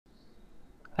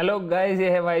Hello guys, ये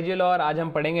है YG law और आज हम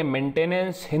पढ़ेंगे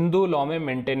मेंटेनेंस। हिंदू लॉ में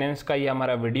मेंटेनेंस का ये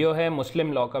हमारा वीडियो है।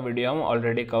 मुस्लिम लॉ का वीडियो हम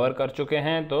ऑलरेडी कवर कर चुके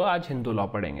हैं, तो आज हिंदू लॉ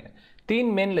पढ़ेंगे।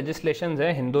 3 मेन लेजिस्लेशंस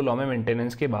है हिंदू लॉ में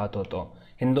मेंटेनेंस की बात हो तो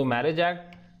Hindu marriage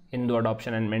act, Hindu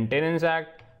adoption and maintenance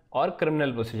act और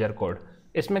क्रिमिनल प्रोसीजर कोड।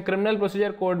 इसमें क्रिमिनल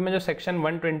प्रोसीजर कोड में जो सेक्शन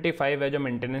 125 है जो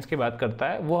मेंटेनेंस की बात करता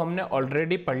है, वो हमने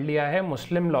ऑलरेडी पढ़ लिया है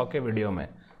मुस्लिम लॉ के वीडियो में।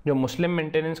 जो मुस्लिम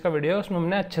मेंटेनेंस का वीडियो है उसमें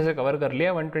हमने अच्छे से कवर कर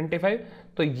लिया 125,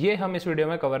 तो ये हम इस वीडियो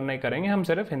में कवर नहीं करेंगे। हम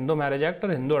सिर्फ हिंदू मैरिज एक्ट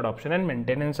और Hindu adoption and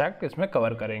maintenance act इसमें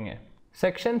कवर करेंगे।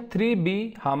 सेक्शन 3B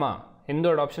हामा Hindu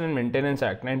adoption and maintenance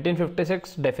act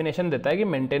 1956 definition देता है कि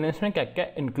मेंटेनेंस में क्या क्या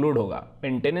इंक्लूड होगा।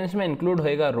 मेंटेनेंस में इंक्लूड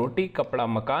होएगा रोटी, कपड़ा,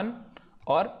 मकान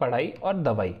और पढ़ाई और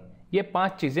दवाई। ये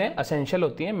 5 चीज़ें असेंशियल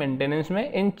होती हैं मेंटेनेंस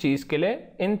में। इन चीज़ के लिए,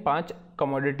 इन 5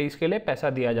 कमोडिटीज़ के लिए पैसा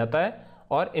दिया जाता है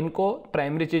और इनको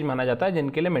प्राइमरी चीज़ माना जाता है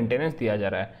जिनके लिए मेंटेनेंस दिया जा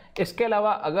रहा है। इसके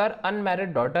अलावा अगर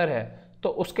अनमैरिड डॉटर है तो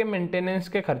उसके मेंटेनेंस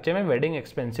के खर्चे में वेडिंग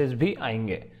एक्सपेंसेस भी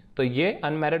आएंगे। तो ये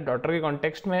अनमैरिड डॉटर के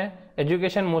कॉन्टेक्स्ट में है।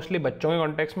 एजुकेशन मोस्टली बच्चों के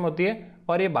कॉन्टेक्स्ट में होती है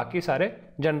और ये बाकी सारे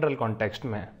जनरल कॉन्टेक्स्ट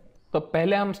में है। तो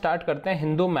पहले हम स्टार्ट करते हैं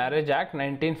हिंदू मैरिज एक्ट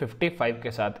 1955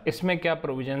 के साथ। इसमें क्या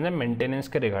प्रोविजन है मेंटेनेंस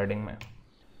के रिगार्डिंग में।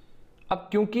 अब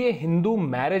क्योंकि ये हिंदू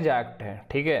मैरिज एक्ट है,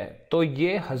 ठीक है, तो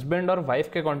ये हस्बैंड और वाइफ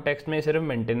के कॉन्टेक्स्ट में सिर्फ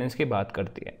मेंटेनेंस की बात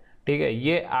करती है, ठीक है।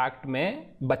 ये एक्ट में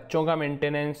बच्चों का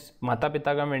मेंटेनेंस, माता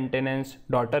पिता का मेंटेनेंस,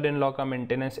 डॉटर इन लॉ का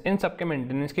मेंटेनेंस, इन सब के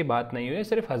मेंटेनेंस की बात नहीं हुई है,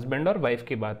 सिर्फ हस्बैंड और वाइफ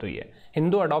की बात हुई है।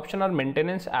 हिंदू अडॉप्शन और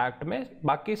मेंटेनेंस एक्ट में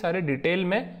बाकी सारे डिटेल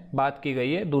में बात की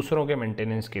गई है दूसरों के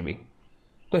मेंटेनेंस की भी।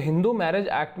 तो हिंदू मैरिज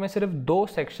एक्ट में सिर्फ 2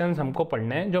 सेक्शंस हमको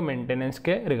पढ़ने हैं जो मेंटेनेंस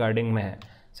के रिगार्डिंग में है,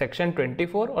 सेक्शन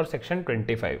 24 और सेक्शन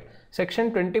 25। सेक्शन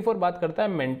 24 बात करता है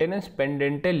मेंटेनेंस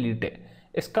पेंडेंटे लिटे।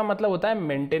 इसका मतलब होता है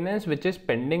maintenance which is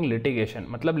pending litigation,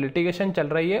 मतलब लिटिगेशन चल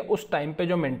रही है उस टाइम पे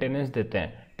जो मेंटेनेंस देते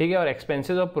हैं, ठीक है। और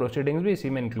एक्सपेंसेस ऑफ प्रोसीडिंग्स भी इसी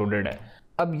में इंक्लूडेड है।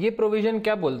 अब ये प्रोविजन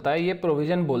क्या बोलता है? ये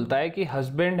प्रोविजन बोलता है कि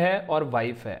हस्बैंड है और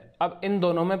वाइफ है, अब इन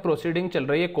दोनों में प्रोसीडिंग चल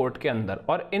रही है कोर्ट के अंदर,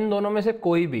 और इन दोनों में से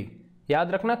कोई भी,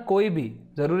 याद रखना कोई भी,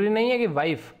 जरूरी नहीं है कि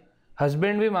वाइफ,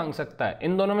 हस्बैंड भी मांग सकता है,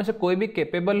 इन दोनों में से कोई भी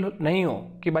कैपेबल नहीं हो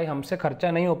कि भाई हमसे खर्चा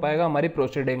नहीं हो पाएगा हमारी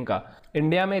प्रोसीडिंग का।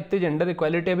 इंडिया में इतनी जेंडर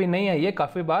इक्वालिटी अभी नहीं आई है,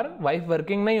 काफ़ी बार वाइफ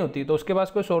वर्किंग नहीं होती तो उसके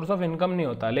पास कोई सोर्स ऑफ इनकम नहीं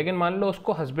होता, लेकिन मान लो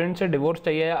उसको हस्बैंड से डिवोर्स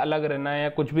चाहिए या अलग रहना है या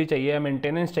कुछ भी चाहिए,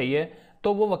 मेंटेनेंस चाहिए,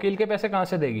 तो वो वकील के पैसे कहाँ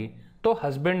से देगी? तो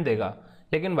हस्बैंड देगा।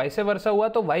 लेकिन वाइसे वर्सा हुआ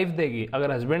तो वाइफ देगी,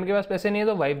 अगर हस्बैंड के पास पैसे नहीं है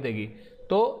तो वाइफ देगी।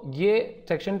 तो ये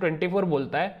सेक्शन 24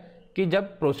 बोलता है कि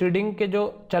जब प्रोसीडिंग के जो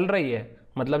चल रही है,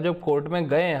 मतलब जब कोर्ट में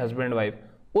गए हैं हस्बैंड वाइफ,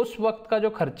 उस वक्त का जो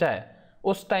खर्चा है,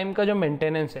 उस टाइम का जो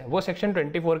मेंटेनेंस है, वो सेक्शन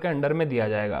 24 के अंडर में दिया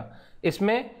जाएगा।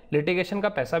 इसमें लिटिगेशन का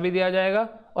पैसा भी दिया जाएगा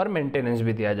और मेंटेनेंस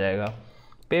भी दिया जाएगा।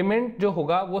 पेमेंट जो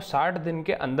होगा वो 60 दिन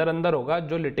के अंदर अंदर होगा।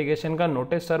 जो लिटिगेशन का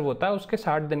नोटिस सर्व होता है उसके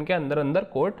 60 दिन के अंदर अंदर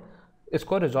कोर्ट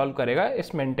इसको रिजॉल्व करेगा,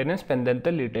 इस मेंटेनेंस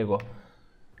पेंडेंटे लिटे को।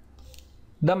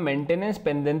 The maintenance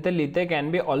pendente lite can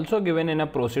be also given in a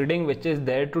proceeding which is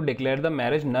there to declare the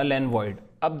marriage null and void।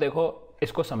 अब देखो,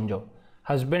 इसको समझो,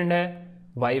 हस्बैंड है,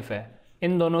 वाइफ है,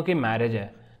 इन दोनों की मैरिज है।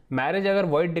 मैरिज अगर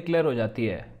वॉइड डिक्लेयर हो जाती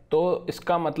है तो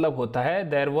इसका मतलब होता है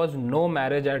there was no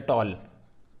marriage at all.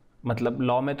 मतलब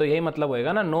लॉ में तो यही मतलब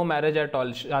होएगा ना, नो मैरिज एट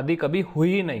ऑल, शादी कभी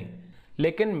हुई ही नहीं।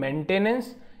 लेकिन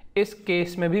मेंटेनेंस इस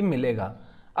केस में भी मिलेगा।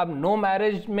 अब नो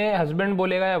मैरिज में हस्बैंड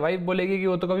बोलेगा या वाइफ बोलेगी कि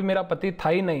वो तो कभी मेरा पति था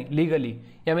ही नहीं लीगली,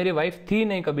 या मेरी वाइफ थी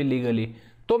नहीं कभी लीगली,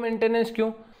 तो मेंटेनेंस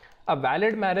क्यों? A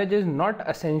valid marriage is not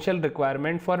essential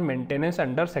requirement for maintenance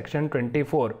under section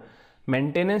 24।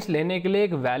 Maintenance लेने के लिए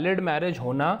एक वैलिड मैरिज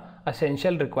होना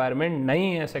एसेंशियल रिक्वायरमेंट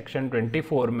नहीं है सेक्शन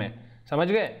 24 में, समझ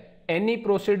गए? एनी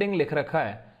प्रोसीडिंग लिख रखा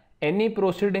है, एनी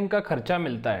प्रोसीडिंग का खर्चा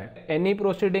मिलता है। एनी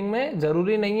प्रोसीडिंग में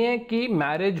जरूरी नहीं है कि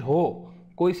मैरिज हो,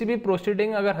 कोई सी भी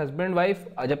प्रोसीडिंग अगर हस्बैंड वाइफ,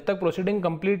 जब तक प्रोसीडिंग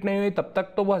कंप्लीट नहीं हुई तब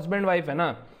तक तो वो हस्बैंड वाइफ है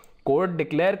ना। कोर्ट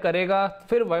डिक्लेयर करेगा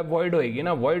फिर वॉइड होएगी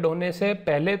ना, वॉइड होने से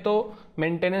पहले तो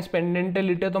मेंटेनेंस पेंडेंटे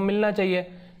लिटे तो मिलना चाहिए।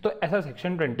 तो ऐसा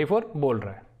सेक्शन 24 बोल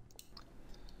रहा है।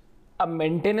 अब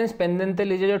मेंटेनेंस पेंडेंटे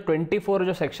लिटे जो 24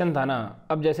 जो सेक्शन था ना,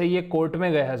 अब जैसे ये कोर्ट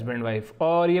में गए हस्बैंड वाइफ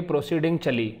और ये प्रोसीडिंग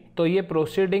चली, तो ये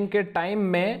प्रोसीडिंग के टाइम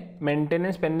में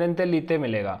मेंटेनेंस पेंडेंटे लिटे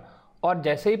मिलेगा, और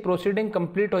जैसे ही प्रोसीडिंग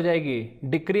कंप्लीट हो जाएगी,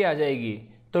 डिक्री आ जाएगी,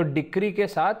 तो डिक्री के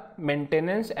साथ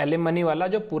मेंटेनेंस एलिमनी वाला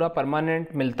जो पूरा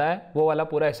परमानेंट मिलता है वो वाला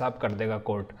पूरा हिसाब कर देगा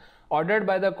court. Ordered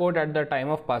by the court at the time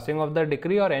of passing of the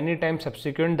decree और any time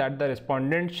subsequent that the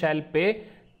respondent शैल पे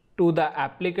to the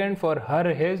applicant for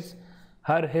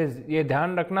her his. ये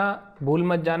ध्यान रखना, भूल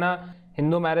मत जाना,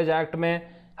 हिंदू मैरिज एक्ट में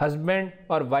हस्बैंड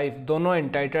और वाइफ दोनों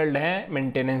एंटाइटल्ड हैं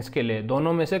मेंटेनेंस के लिए।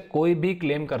 दोनों में से कोई भी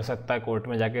क्लेम कर सकता है कोर्ट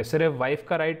में जाके। सिर्फ वाइफ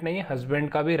का राइट नहीं है, हस्बैंड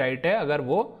का भी राइट है अगर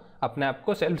वो अपने आप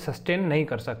को सेल्फ सस्टेन नहीं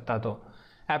कर सकता तो।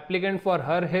 Applicant for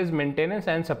her his maintenance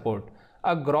and support,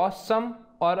 a gross सम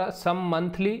और सम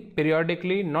monthly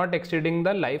periodically not exceeding the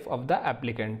life of the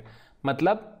applicant.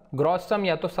 मतलब ग्रॉस सम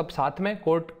या तो सब साथ में,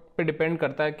 कोर्ट पे डिपेंड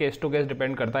करता है, केस टू केस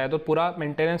डिपेंड करता है, तो पूरा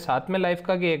मेंटेनेंस साथ में लाइफ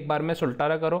का कि एक बार में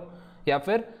सुलटारा करो, या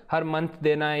फिर हर मंथ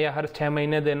देना है, या हर 6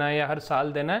 महीने देना है, या हर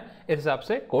साल देना है, इस हिसाब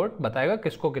से कोर्ट बताएगा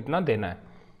किसको कितना देना है।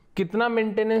 कितना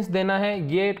मेंटेनेंस देना है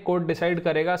ये कोर्ट डिसाइड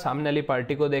करेगा सामने वाली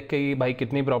पार्टी को देख के कि भाई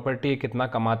कितनी प्रॉपर्टी है, कितना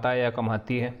कमाता है या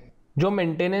कमाती है। जो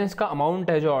मेंटेनेंस का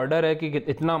अमाउंट है, जो ऑर्डर है कि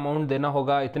इतना अमाउंट देना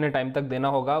होगा, इतने टाइम तक देना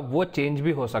होगा, वो चेंज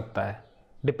भी हो सकता है,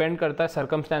 डिपेंड करता है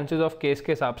सर्कमस्टेंसेज ऑफ केस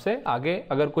के हिसाब से। आगे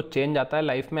अगर कुछ चेंज आता है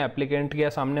लाइफ में एप्लीकेंट की या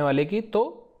सामने वाले की,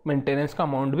 तो मेंटेनेंस का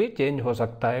अमाउंट भी चेंज हो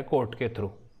सकता है कोर्ट के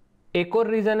थ्रू। एक और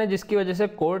रीज़न है जिसकी वजह से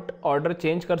कोर्ट ऑर्डर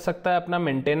चेंज कर सकता है, अपना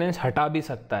मेंटेनेंस हटा भी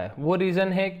सकता है। वो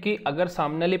रीज़न है कि अगर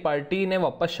सामने वाली पार्टी ने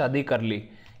वापस शादी कर ली,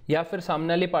 या फिर सामने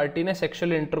वाली पार्टी ने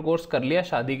सेक्सुअल इंटरकोर्स कर लिया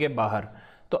शादी के बाहर,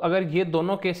 तो अगर ये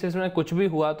दोनों केसेस में कुछ भी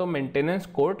हुआ तो मेंटेनेंस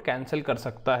कोर्ट कैंसिल कर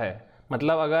सकता है।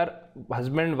 मतलब अगर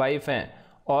हस्बैंड वाइफ हैं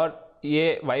और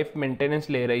ये वाइफ मेंटेनेंस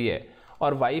ले रही है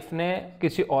और वाइफ ने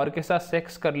किसी और के साथ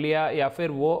सेक्स कर लिया, या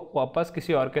फिर वो वापस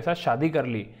किसी और के साथ शादी कर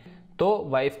ली, तो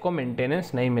वाइफ को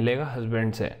मेंटेनेंस नहीं मिलेगा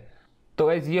हस्बैंड से। तो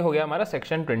गाइस ये हो गया हमारा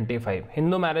सेक्शन 25।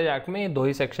 हिंदू मैरिज एक्ट में ये दो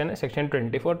ही सेक्शन है, सेक्शन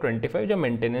 24, 25, जो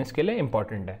मेंटेनेंस के लिए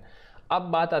इंपॉर्टेंट है। अब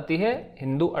बात आती है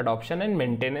Hindu adoption and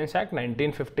maintenance act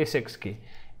 1956 की।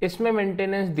 इसमें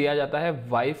मेंटेनेंस दिया जाता है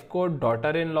वाइफ को,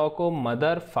 डॉटर इन लॉ को,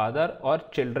 मदर, फादर और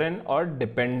चिल्ड्रन और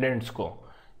डिपेंडेंट्स को।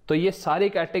 तो ये सारी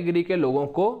कैटेगरी के लोगों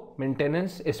को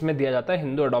मेंटेनेंस इसमें दिया जाता है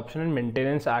Hindu adoption and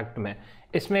maintenance act में।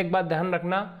 इसमें एक बात ध्यान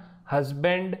रखना,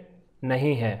 हस्बैंड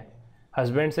नहीं है,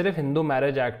 हस्बैंड सिर्फ हिंदू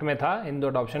मैरिज एक्ट में था, हिंदू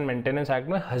अडॉप्शन मेंटेनेंस एक्ट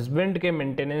में हस्बैंड के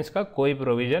मेंटेनेंस का कोई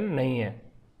प्रोविजन नहीं है।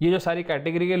 ये जो सारी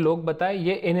कैटेगरी के लोग बताए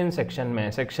ये इन सेक्शन में है।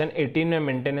 सेक्शन 18 में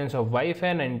मेंटेनेंस ऑफ वाइफ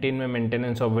है, 19 में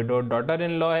maintenance of widowed daughter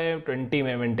in law है, 20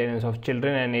 में maintenance of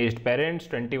children and aged parents,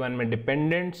 21 में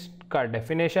डिपेंडेंट्स का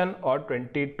डेफिनेशन, और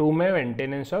 22 में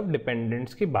मेंटेनेंस ऑफ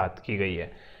डिपेंडेंट्स की बात की गई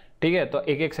है। ठीक है, तो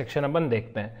एक एक सेक्शन अपन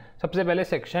देखते हैं। सबसे पहले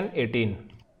सेक्शन 18।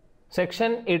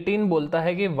 सेक्शन 18 बोलता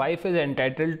है कि wife is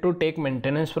entitled to take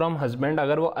maintenance from husband,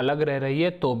 अगर वो अलग रह रही है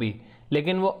तो भी।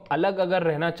 लेकिन वो अलग अगर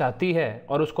रहना चाहती है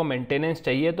और उसको मेंटेनेंस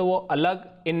चाहिए तो वो अलग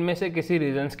इनमें से किसी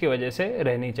रीजंस की वजह से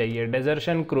रहनी चाहिए।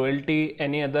 Desertion, cruelty,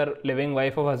 any other living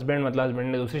wife of husband, मतलब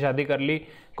हस्बैंड ने दूसरी शादी कर ली,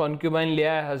 कॉन्क्यूबाइन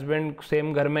लिया है, हस्बैंड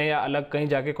सेम घर में या अलग कहीं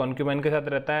जाके कॉन्क्यूबाइन के साथ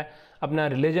रहता है, अपना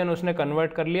रिलीजन उसने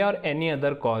कन्वर्ट कर लिया, और एनी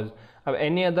अदर कॉज। अब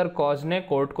एनी अदर कॉज ने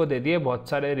कोर्ट को दे दिए बहुत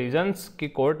सारे रीजंस कि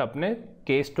कोर्ट अपने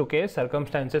केस टू केस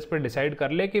सर्कमस्टेंसेस पर डिसाइड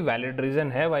कर ले कि वैलिड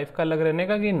रीज़न है वाइफ का अलग रहने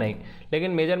का कि नहीं।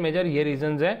 लेकिन मेजर ये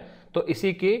रीजंस हैं, तो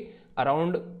इसी की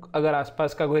अराउंड अगर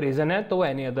आसपास का कोई रीज़न है तो वो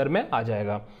एनी अदर में आ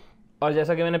जाएगा। और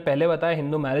जैसा कि मैंने पहले बताया,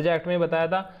 हिंदू मैरिज एक्ट में बताया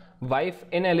था,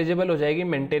 वाइफ इनएलिजिबल हो जाएगी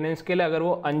मेंटेनेंस के लिए अगर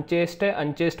वो अनचेस्ट है।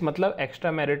 अनचेस्ट मतलब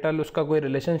एक्स्ट्रा मैरिटल उसका कोई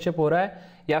रिलेशनशिप हो रहा है,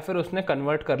 या फिर उसने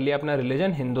कन्वर्ट कर लिया अपना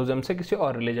रिलीजन हिंदुज़म से किसी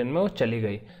और रिलीजन में वो चली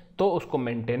गई, तो उसको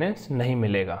मेंटेनेंस नहीं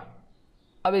मिलेगा।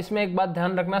 अब इसमें एक बात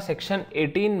ध्यान रखना, सेक्शन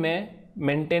 18 में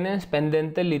मेंटेनेंस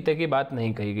पेंडेंटे लीते की बात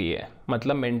नहीं कही गई है।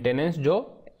 मतलब मेंटेनेंस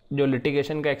जो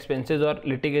लिटिगेशन का एक्सपेंसेस और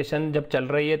लिटिगेशन जब चल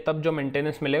रही है तब जो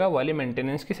मेंटेनेंस मिलेगा वाली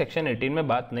मेंटेनेंस की सेक्शन 18 में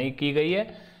बात नहीं की गई है।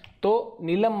 तो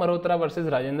नीलम मल्होत्रा वर्सेस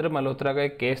राजेंद्र मल्होत्रा का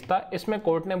एक केस था, इसमें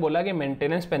कोर्ट ने बोला कि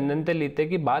मेंटेनेंस पेंडेंटे लीते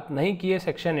की बात नहीं की है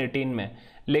सेक्शन 18 में,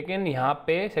 लेकिन यहाँ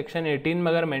पे सेक्शन 18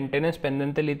 में अगर मेंटेनेंस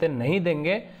पेंडेंटे लीते नहीं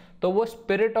देंगे तो वो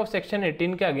स्पिरिट ऑफ सेक्शन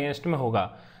 18 के अगेंस्ट में होगा।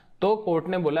 तो कोर्ट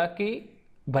ने बोला कि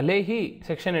भले ही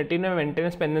सेक्शन 18 में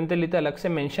मेंटेनेंस पेंडेंटे लीते अलग से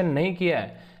मेंशन नहीं किया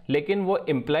है, लेकिन वो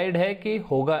इम्प्लाइड है कि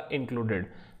होगा इंक्लूडेड।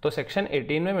 तो सेक्शन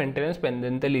 18 में मेंटेनेंस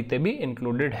पेंडेंटे लीते भी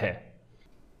इंक्लूडेड है।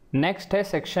 नेक्स्ट है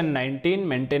section 19,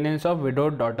 maintenance of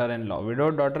widowed daughter in law.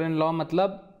 Widowed daughter in law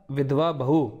मतलब विधवा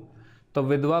बहू। तो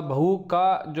विधवा बहू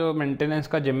का जो मेंटेनेंस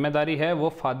का जिम्मेदारी है वो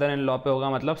फादर इन लॉ पे होगा,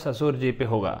 मतलब ससुर जी पे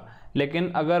होगा।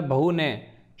 लेकिन अगर बहू ने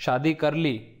शादी कर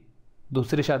ली,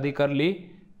 दूसरी शादी कर ली,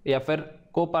 या फिर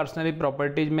को पर्सनली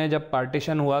प्रॉपर्टीज में जब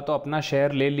पार्टीशन हुआ तो अपना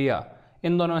शेयर ले लिया,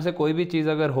 इन दोनों में से कोई भी चीज़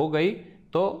अगर हो गई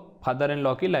तो फादर इन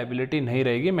लॉ की लाइबिलिटी नहीं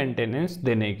रहेगी मेंटेनेंस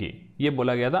देने की। ये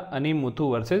बोला गया था अनिमुथु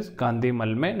वर्सेस गांधीमल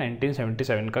में,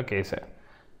 1977 का केस है।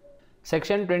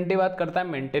 सेक्शन 20 बात करता है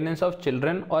मेंटेनेंस ऑफ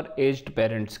चिल्ड्रन और एज्ड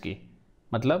पेरेंट्स की,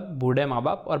 मतलब बूढ़े माँ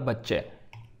बाप और बच्चे।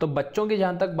 तो बच्चों की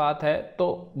जहाँ तक बात है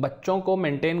तो बच्चों को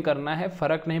मेंटेन करना है,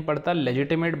 फ़र्क नहीं पड़ता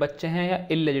लेजिटिमेट बच्चे हैं या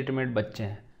इलेजिटिमेट बच्चे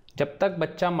हैं। जब तक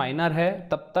बच्चा माइनर है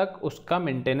तब तक उसका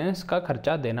मेंटेनेंस का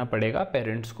खर्चा देना पड़ेगा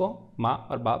पेरेंट्स को, माँ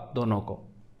और बाप दोनों को।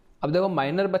 अब देखो,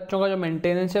 माइनर बच्चों का जो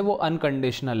मेंटेनेंस है वो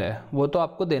अनकंडीशनल है, वो तो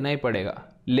आपको देना ही पड़ेगा।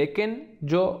 लेकिन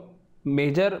जो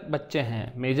मेजर बच्चे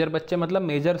हैं, मेजर बच्चे मतलब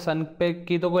मेजर सन पे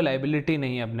की तो कोई लाइबिलिटी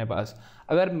नहीं है अपने पास।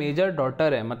 अगर मेजर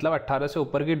डॉटर है, मतलब 18 से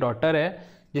ऊपर की डॉटर है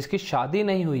जिसकी शादी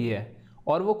नहीं हुई है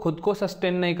और वो खुद को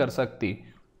सस्टेन नहीं कर सकती,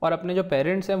 और अपने जो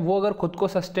पेरेंट्स हैं वो अगर खुद को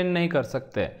सस्टेन नहीं कर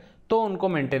सकते तो उनको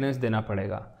मेंटेनेंस देना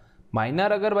पड़ेगा।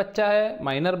 माइनर अगर बच्चा है,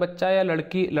 माइनर बच्चा या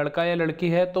लड़का या लड़की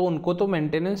है तो उनको तो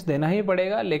मेंटेनेंस देना ही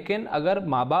पड़ेगा, लेकिन अगर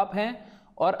माँ बाप हैं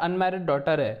और अनमैरिड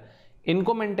डॉटर है,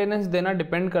 इनको मेंटेनेंस देना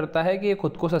डिपेंड करता है कि ये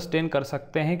खुद को सस्टेन कर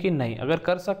सकते हैं कि नहीं। अगर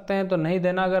कर सकते हैं तो नहीं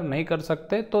देना, अगर नहीं कर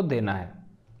सकते तो देना है।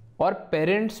 और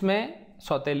पेरेंट्स में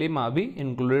सौतेली माँ भी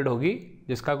इंक्लूडेड होगी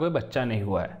जिसका कोई बच्चा नहीं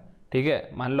हुआ है, ठीक है।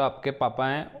 मान लो आपके पापा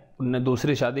हैं, उनने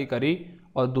दूसरी शादी करी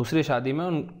और दूसरी शादी में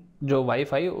उन जो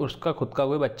वाइफ आई उसका खुद का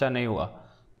कोई बच्चा नहीं हुआ,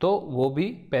 तो वो भी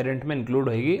पेरेंट में इंक्लूड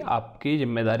होगी। आपकी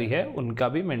जिम्मेदारी है उनका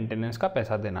भी मेंटेनेंस का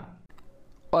पैसा देना।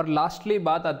 और लास्टली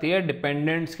बात आती है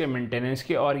डिपेंडेंट्स के मेंटेनेंस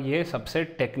की, और ये सबसे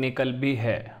टेक्निकल भी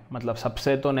है। मतलब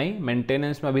सबसे तो नहीं,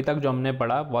 मेंटेनेंस में अभी तक जो हमने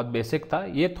पढ़ा बहुत बेसिक था,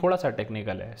 ये थोड़ा सा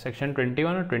टेक्निकल है। सेक्शन 21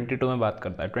 और 22 में बात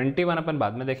करता है। 21 अपन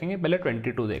बाद में देखेंगे, पहले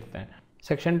 22 देखते हैं।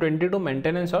 Section 22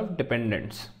 maintenance of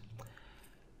dependents.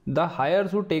 The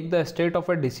heirs who take the estate of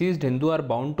a deceased Hindu are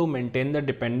bound to maintain the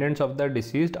dependents of the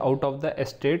deceased out of the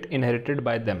estate inherited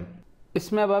by them।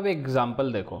 इसमें अब आप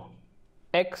एग्जाम्पल देखो,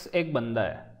 X एक बंदा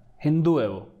है, हिंदू है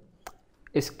वो,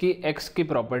 इसकी X की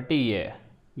प्रॉपर्टी ये है,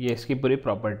 ये इसकी पूरी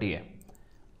प्रॉपर्टी है।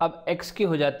 अब X की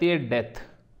हो जाती है डेथ,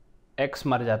 X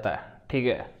मर जाता है, ठीक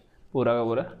है, पूरा का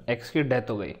पूरा X की डेथ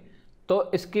हो गई, तो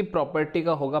इसकी प्रॉपर्टी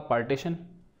का होगा पार्टीशन।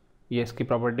 ये इसकी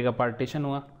प्रॉपर्टी का पार्टीशन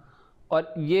हुआ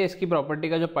और ये इसकी प्रॉपर्टी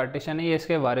का जो पार्टीशन है ये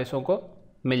इसके वारिसों को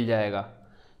मिल जाएगा।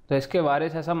 तो इसके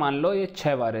वारिस ऐसा मान लो ये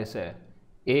 6 वारिस है,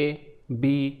 A,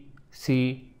 B, C,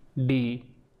 D,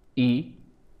 E,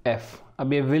 F।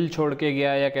 अब ये विल छोड़ के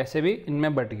गया या कैसे भी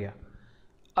इनमें बट गया।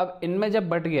 अब इनमें जब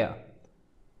बट गया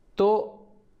तो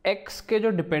X के जो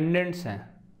डिपेंडेंट्स हैं,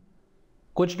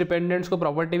 कुछ डिपेंडेंट्स को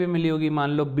प्रॉपर्टी भी मिली होगी, मान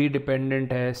लो B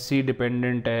डिपेंडेंट है, C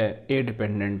डिपेंडेंट है, A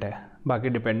डिपेंडेंट है, बाकी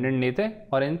डिपेंडेंट नहीं थे,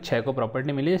 और इन 6 को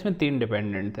प्रॉपर्टी मिली जिसमें 3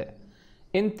 डिपेंडेंट थे।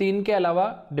 इन 3 के अलावा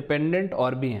डिपेंडेंट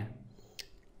और भी हैं,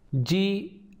 G,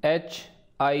 H,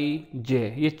 I, J,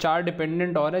 ये 4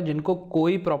 डिपेंडेंट और हैं जिनको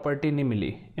कोई प्रॉपर्टी नहीं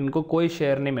मिली, इनको कोई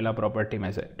शेयर नहीं मिला प्रॉपर्टी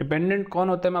में से। डिपेंडेंट कौन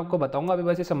होते हैं मैं आपको बताऊंगा, अभी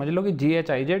बस ये समझ लो कि G,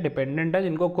 H, I, J dependent है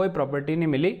जिनको कोई प्रॉपर्टी नहीं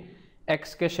मिली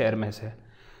X के शेयर में से।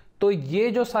 तो ये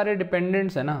जो सारे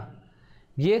डिपेंडेंट्स हैं ना,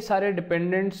 ये सारे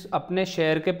डिपेंडेंट्स अपने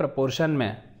शेयर के प्रपोर्शन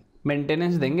में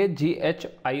मेंटेनेंस देंगे G, H,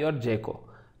 I और J को।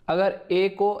 अगर A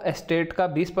को एस्टेट का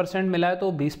 20% मिला है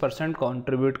तो 20%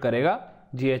 कॉन्ट्रीब्यूट करेगा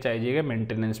G, H, I, J के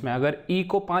मेंटेनेंस में। अगर E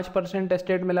को 5%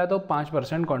 एस्टेट मिला है तो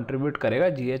 5% कॉन्ट्रीब्यूट करेगा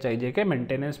G, H, I, J के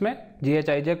मेंटेनेंस में। G, H,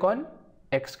 I, J कौन?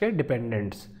 X के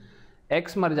डिपेंडेंट्स।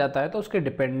 X मर जाता है तो उसके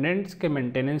डिपेंडेंट्स के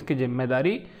मेंटेनेंस की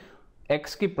जिम्मेदारी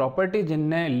X की प्रॉपर्टी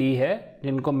जिनने ली है,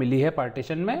 जिनको मिली है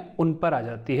पार्टीशन में, उन पर आ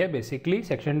जाती है। बेसिकली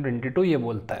सेक्शन 22 ये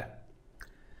बोलता है।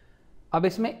 अब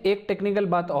इसमें एक टेक्निकल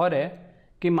बात और है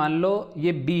कि मान लो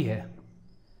ये B है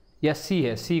या C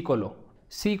है, C को लो,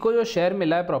 C को जो शेयर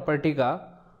मिला है प्रॉपर्टी का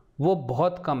वो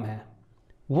बहुत कम है।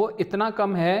 वो इतना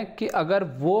कम है कि अगर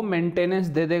वो मेंटेनेंस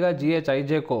दे देगा G, H, I,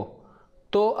 J को,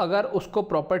 तो अगर उसको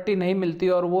प्रॉपर्टी नहीं मिलती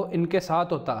और वो इनके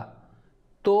साथ होता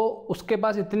तो उसके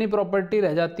पास इतनी प्रॉपर्टी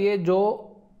रह जाती है जो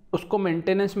उसको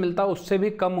मेंटेनेंस मिलता उससे भी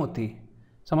कम होती।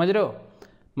 समझ रहे हो?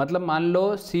 मतलब मान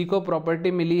लो C को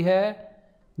प्रॉपर्टी मिली है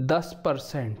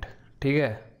 10%, ठीक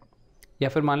है, या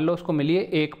फिर मान लो उसको मिली है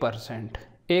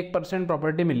 1%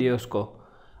 प्रॉपर्टी मिली है उसको।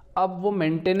 अब वो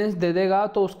मेंटेनेंस दे देगा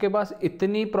तो उसके पास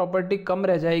इतनी प्रॉपर्टी कम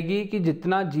रह जाएगी कि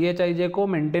जितना GHIJ को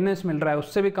मेंटेनेंस मिल रहा है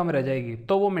उससे भी कम रह जाएगी,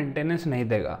 तो वो मेंटेनेंस नहीं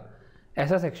देगा।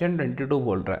 ऐसा सेक्शन 22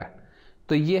 बोल रहा है।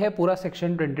 तो ये है पूरा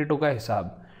सेक्शन 22 का हिसाब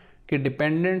कि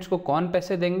डिपेंडेंट्स को कौन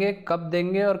पैसे देंगे, कब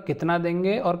देंगे और कितना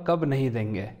देंगे और कब नहीं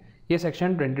देंगे। ये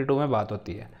सेक्शन 22 में बात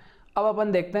होती है। अब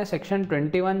अपन देखते हैं सेक्शन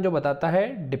 21 जो बताता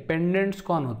है डिपेंडेंट्स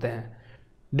कौन होते हैं।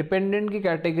 डिपेंडेंट की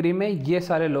कैटेगरी में ये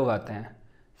सारे लोग आते हैं: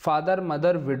 father,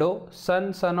 mother, window,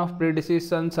 sun, son of प्रीडिसीज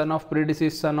sun, son of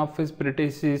प्रीडिसीज son of his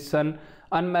प्रीडिसीज sun,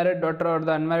 unmarried daughter और the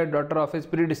unmarried daughter of his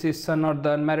प्रीडिसीज सन और the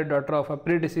unmarried daughter of a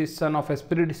प्रीडिसीज son of his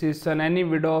प्रीडिसीज sun, any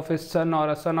window of his son और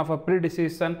अ son of a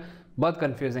प्रीडिसीज सन। बहुत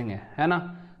confusing है ना?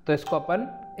 तो इसको अपन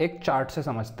एक chart से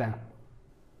समझते हैं।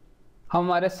 हम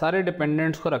हमारे सारे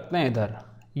डिपेंडेंट्स को रखते हैं इधर।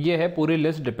 ये है पूरी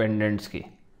लिस्ट डिपेंडेंट्स की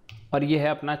और ये है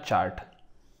अपना चार्ट।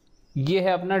 ये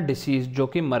है अपना डिसीज जो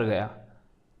कि मर गया।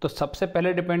 तो सबसे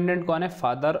पहले डिपेंडेंट कौन है?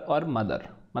 फादर और मदर,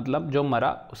 मतलब जो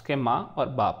मरा उसके माँ और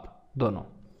बाप दोनों।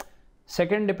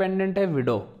 सेकंड डिपेंडेंट है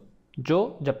विडो,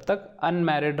 जो जब तक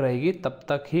अनमैरिड रहेगी तब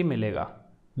तक ही मिलेगा।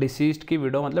 डिसीज्ड की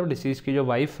विडो मतलब डिसीज की जो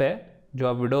वाइफ है, जो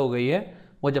अब विडो हो गई है,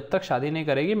 वो जब तक शादी नहीं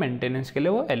करेगी मेंटेनेंस के लिए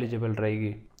वो एलिजिबल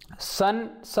रहेगी। सन,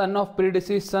 son of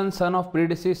प्रीडिसीज sun, son of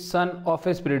प्रीडिसीज son of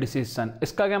his प्रीडिसीज सन।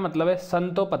 इसका क्या मतलब है? सन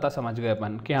तो पता समझ गए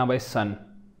अपन कि हाँ भाई सन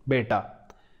बेटा।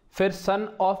 फिर सन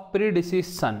ऑफ प्रीडिसीज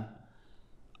सन,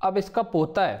 अब इसका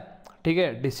पोता है, ठीक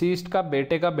है, डिसीज्ड का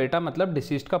बेटे का बेटा मतलब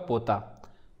डिसीज्ड का पोता।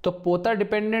 तो पोता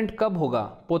डिपेंडेंट कब होगा?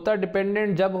 पोता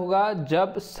डिपेंडेंट जब होगा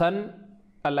जब सन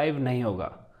अलाइव नहीं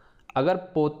होगा। अगर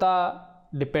पोता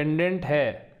डिपेंडेंट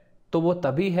है तो वो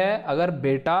तभी है अगर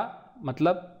बेटा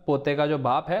मतलब पोते का जो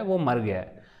बाप है वो मर गया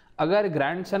है। अगर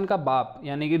ग्रैंडसन का बाप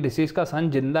यानी कि डिसीज का सन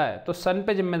जिंदा है तो सन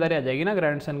पे जिम्मेदारी आ जाएगी ना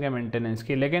ग्रैंडसन के मेंटेनेंस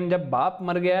की, लेकिन जब बाप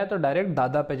मर गया है तो डायरेक्ट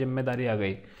दादा पे जिम्मेदारी आ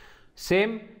गई।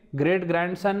 सेम ग्रेट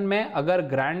ग्रैंडसन में अगर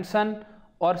ग्रैंडसन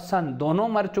और सन दोनों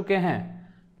मर चुके हैं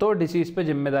तो डिसीज पे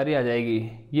जिम्मेदारी आ जाएगी।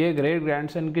 ये ग्रेट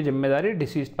ग्रैंडसन की जिम्मेदारी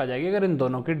डिसीज पे आ जाएगी अगर इन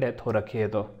दोनों की डेथ हो रखी है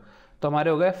तो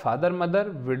हमारे हो गए father mother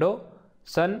window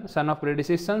sun, son of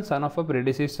प्रीडिसीज sun, son of a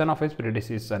प्रीडिसीज son of his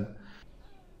प्रीडिसीज sun.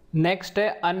 Next है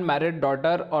अनमैरिड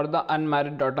डॉटर और the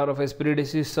unmarried daughter of his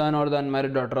प्रीडिसीज सन और the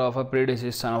unmarried daughter of a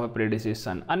प्रीडिसीज son of a प्रीडिसीज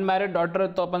sun. Unmarried daughter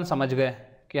तो अपन समझ गए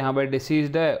कि हाँ भाई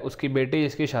deceased है, उसकी बेटी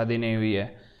जिसकी शादी नहीं हुई है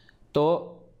तो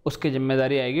उसकी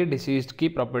जिम्मेदारी आएगी डिसीज्ड की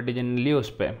प्रॉपर्टी जनरली उस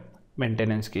पर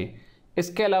मेंटेनेंस की।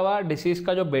 इसके अलावा डिसीज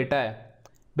का जो बेटा है,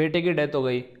 बेटे की डेथ हो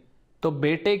गई तो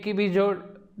बेटे की भी जो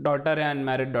डॉटर है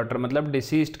अनमैरिड डॉटर मतलब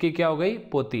डिसीज्ड की क्या हो गई?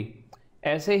 पोती।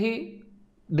 ऐसे ही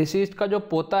डिसीज्ड का जो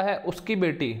पोता है उसकी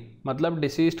बेटी मतलब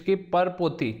डिसीज्ड की पर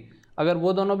पोती, अगर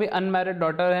वो दोनों भी अनमैरिड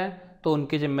डॉटर हैं तो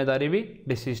उनकी जिम्मेदारी भी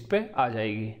डिसीज्ड पे आ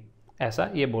जाएगी, ऐसा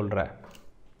ये बोल रहा है।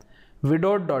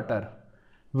 विडोड डॉटर,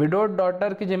 विडोड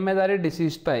डॉटर की जिम्मेदारी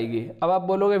डिसीज्ड पे आएगी। अब आप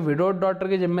बोलोगे विडोड डॉटर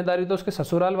की जिम्मेदारी तो उसके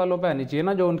ससुराल वालों पे आनी चाहिए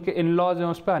ना, जो उनके इन लॉज हैं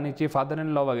उस पर आनी चाहिए, फादर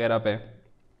इन लॉ वगैरह पे।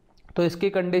 तो इसकी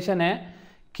कंडीशन है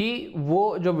कि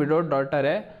वो जो विडोड डॉटर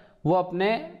है वो अपने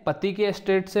पति के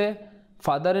एस्टेट से,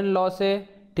 फादर इन लॉ से,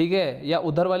 ठीक है, या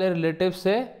उधर वाले रिलेटिव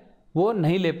से वो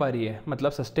नहीं ले पा रही है,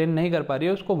 मतलब सस्टेन नहीं कर पा रही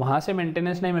है, उसको वहाँ से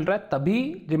मेंटेनेंस नहीं मिल रहा है,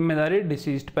 तभी जिम्मेदारी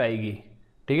डिसीज्ड पे आएगी।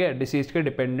 ठीक है, डिसीज्ड के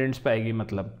डिपेंडेंट्स पे आएगी,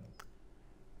 मतलब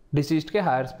डिसीज्ड के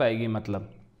हायर्स पे आएगी। मतलब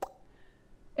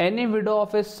एनी विडो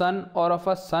ऑफ ए सन और of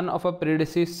a son of a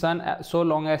प्रीडिसीज sun so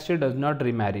long as she does not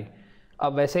remarry.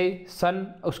 अब वैसे ही सन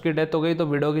उसकी डेथ हो गई तो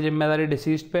विडो की जिम्मेदारी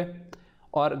डिसीज्ड पे,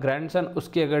 और ग्रैंडसन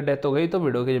उसकी अगर डेथ हो गई तो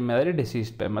विडो की जिम्मेदारी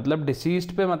डिसीज्ड पे। मतलब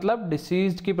डिसीज्ड पे मतलब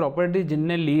डिसीज्ड की प्रॉपर्टी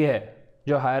जिनने ली है,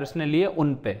 जो हायर्स ने ली है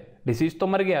उन पे। डिसीज तो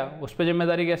मर गया, उस पर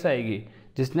जिम्मेदारी कैसे आएगी?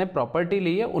 जिसने प्रॉपर्टी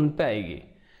ली है उन पे आएगी।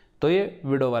 तो ये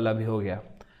विडो वाला भी हो गया।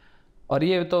 और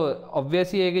ये तो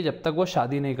ऑब्वियस ही है कि जब तक वो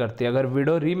शादी नहीं करती, अगर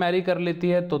विडो रीमैरी कर लेती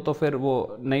है तो फिर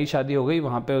वो नई शादी हो गई,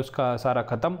 वहाँ पे उसका सारा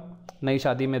ख़त्म। नई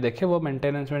शादी में देखे वो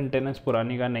मेंटेनेंस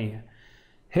पुरानी का नहीं है।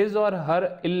 हिज और हर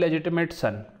इलेजिटिमेट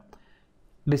सन,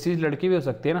 डिसीज लड़की भी हो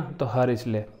सकती है ना, तो हर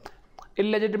इसलिए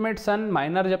इलेजिटिमेट सन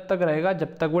माइनर जब तक रहेगा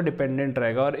जब तक वो डिपेंडेंट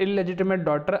रहेगा, और इलेजिटिमेट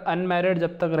डॉटर अनमैरिड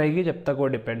जब तक रहेगी जब तक वो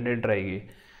डिपेंडेंट रहेगी।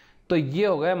 तो ये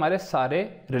हो गए हमारे सारे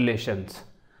रिलेशंस,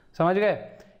 समझ गए।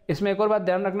 इसमें एक और बात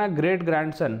ध्यान रखना, ग्रेट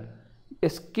ग्रैंडसन,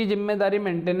 इसकी जिम्मेदारी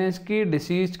मेंटेनेंस की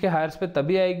डिसीज के हायर्स पे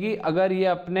तभी आएगी अगर ये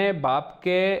अपने बाप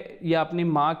के या अपनी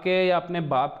माँ के या अपने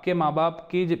बाप के माँ बाप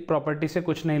की प्रॉपर्टी से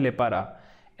कुछ नहीं ले पा रहा।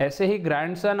 ऐसे ही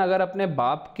ग्रैंडसन अगर अपने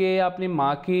बाप के या अपनी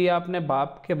माँ की या अपने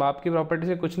बाप की प्रॉपर्टी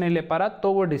से कुछ नहीं ले पा रहा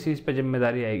तो वो डिसीज पे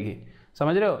जिम्मेदारी आएगी।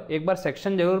 समझ रहे हो? एक बार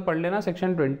सेक्शन जरूर पढ़ लेना,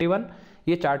 सेक्शन 21।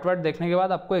 ये चार्ट वार्ट देखने के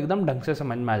बाद आपको एकदम ढंग से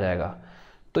समझ में आ जाएगा।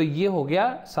 तो ये हो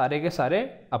गया सारे के सारे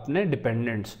अपने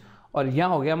डिपेंडेंट्स, और यहाँ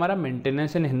हो गया हमारा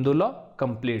मेंटेनेंस इन हिंदू लॉ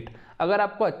कंप्लीट। अगर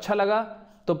आपको अच्छा लगा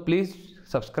तो प्लीज़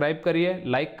सब्सक्राइब करिए,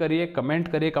 लाइक करिए, कमेंट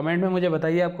करिए। कमेंट में मुझे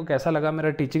बताइए आपको कैसा लगा मेरा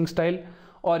टीचिंग स्टाइल,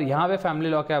 और यहाँ पे फैमिली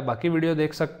लॉ के आप बाकी वीडियो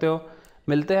देख सकते हो।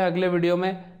 मिलते हैं अगले वीडियो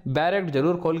में। डायरेक्ट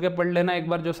जरूर खोल के पढ़ लेना एक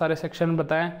बार जो सारे सेक्शन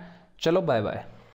बताएं। चलो बाय बाय।